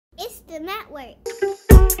the network.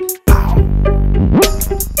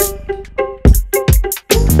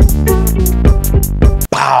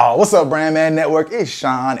 Wow, what's up, BRANDMAN Network? It's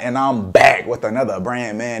Sean, and I'm back with another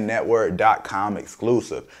BRANDMANNetwork.com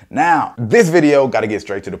exclusive. Now, this video got to get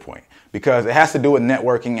straight to the point because it has to do with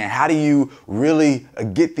networking and how do you really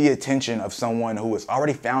get the attention of someone who has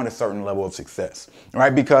already found a certain level of success,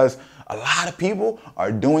 right? Because a lot of people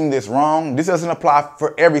are doing this wrong. This doesn't apply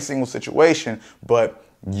for every single situation, but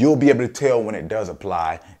you'll be able to tell when it does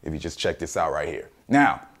apply if you just check this out right here.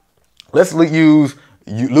 Now, let's use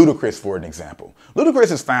Ludacris for an example. Ludacris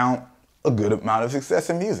has found a good amount of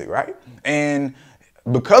success in music, right? And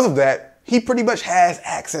because of that, he pretty much has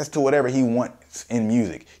access to whatever he wants in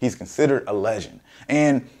music. He's considered a legend.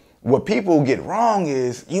 And what people get wrong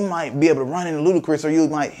is you might be able to run into Ludacris, or you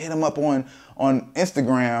might hit him up on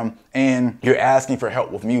Instagram and you're asking for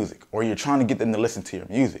help with music, or you're trying to get them to listen to your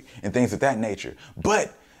music and things of that nature.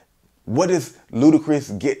 But what does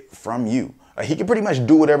Ludacris get from you? He can pretty much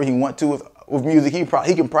do whatever he wants to with music.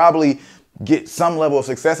 He can probably get some level of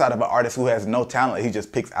success out of an artist who has no talent. He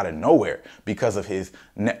just picks out of nowhere because of his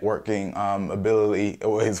networking ability,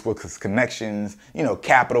 or his connections,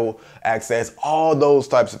 capital access, all those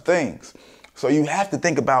types of things. So you have to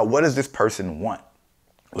think about, what does this person want?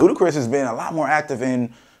 Ludacris has been a lot more active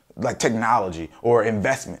in like technology or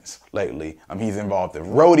investments lately. He's involved in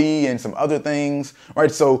roadie and some other things, right?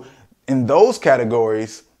 So in those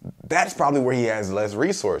categories, that's probably where he has less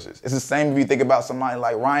resources. It's the same if you think about somebody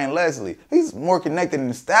like Ryan Leslie. He's more connected and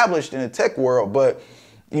established in the tech world, but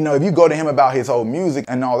if you go to him about his whole music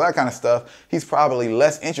and all that kind of stuff, he's probably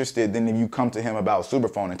less interested than if you come to him about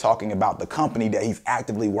Superphone and talking about the company that he's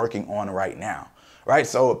actively working on right now, right?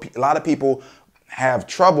 So a lot of people have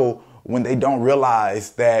trouble when they don't realize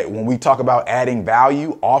that when we talk about adding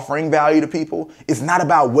value, offering value to people, it's not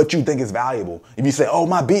about what you think is valuable. If you say, oh,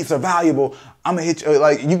 my beats are valuable, I'm gonna hit you,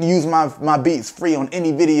 like, you can use my beats free on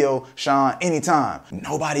any video, Sean, anytime.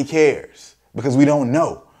 Nobody cares because we don't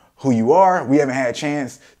know who you are. We haven't had a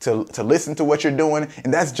chance to listen to what you're doing.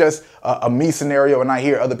 And that's just a me scenario. And I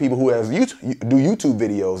hear other people who do YouTube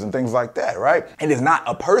videos and things like that, right? And it's not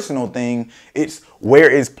a personal thing. It's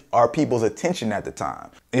where are people's attention at the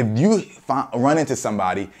time. If you run into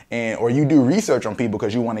somebody or you do research on people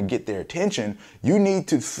because you want to get their attention, you need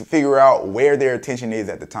to figure out where their attention is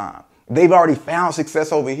at the time. They've already found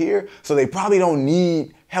success over here, so they probably don't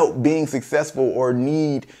need help being successful or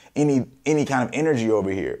need any kind of energy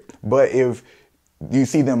over here. But if you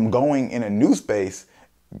see them going in a new space,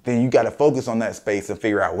 then you got to focus on that space and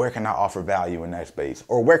figure out, where can I offer value in that space?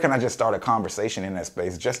 Or where can I just start a conversation in that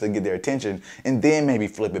space just to get their attention, and then maybe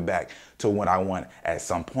flip it back to what I want at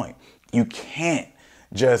some point. You can't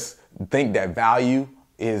just think that value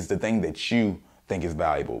is the thing that you think is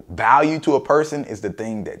valuable. Value to a person is the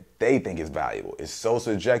thing that they think is valuable. It's so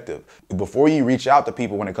subjective. Before you reach out to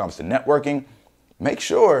people when it comes to networking, make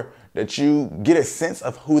sure that you get a sense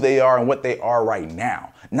of who they are and what they are right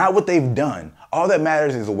now, not what they've done. All that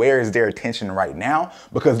matters is, where is their attention right now,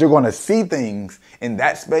 because they're going to see things in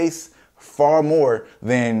that space far more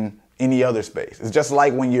than any other space. It's just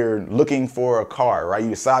like when you're looking for a car, right?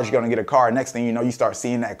 You decide you're going to get a car. Next thing you know, you start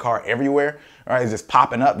seeing that car everywhere, right? It's just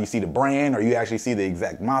popping up. You see the brand, or you actually see the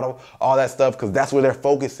exact model, all that stuff, because that's where their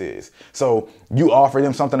focus is. So you offer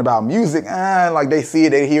them something about music, like they see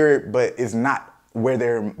it, they hear it, but it's not where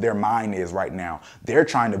their mind is right now. They're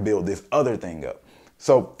trying to build this other thing up.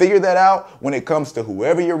 So figure that out when it comes to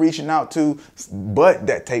whoever you're reaching out to, but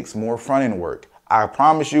that takes more front end work. I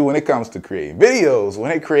promise you, when it comes to creating videos,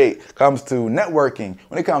 when it comes to networking,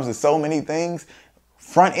 when it comes to so many things,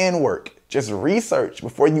 front end work, just research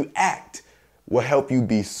before you act, will help you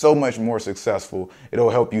be so much more successful. It'll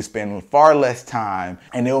help you spend far less time,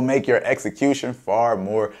 and it'll make your execution far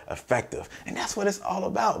more effective. And that's what it's all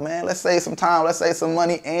about, man. Let's save some time, let's save some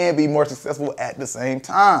money, and be more successful at the same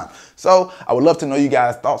time. So I would love to know you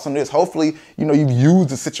guys' thoughts on this. Hopefully, you've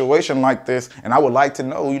used a situation like this, and I would like to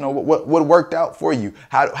know, what worked out for you.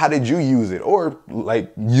 How did you use it? Or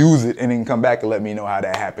like use it and then come back and let me know how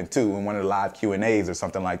that happened too in one of the live Q&As or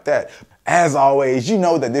something like that. As always, you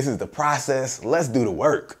know that this is the process. Let's do the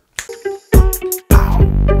work.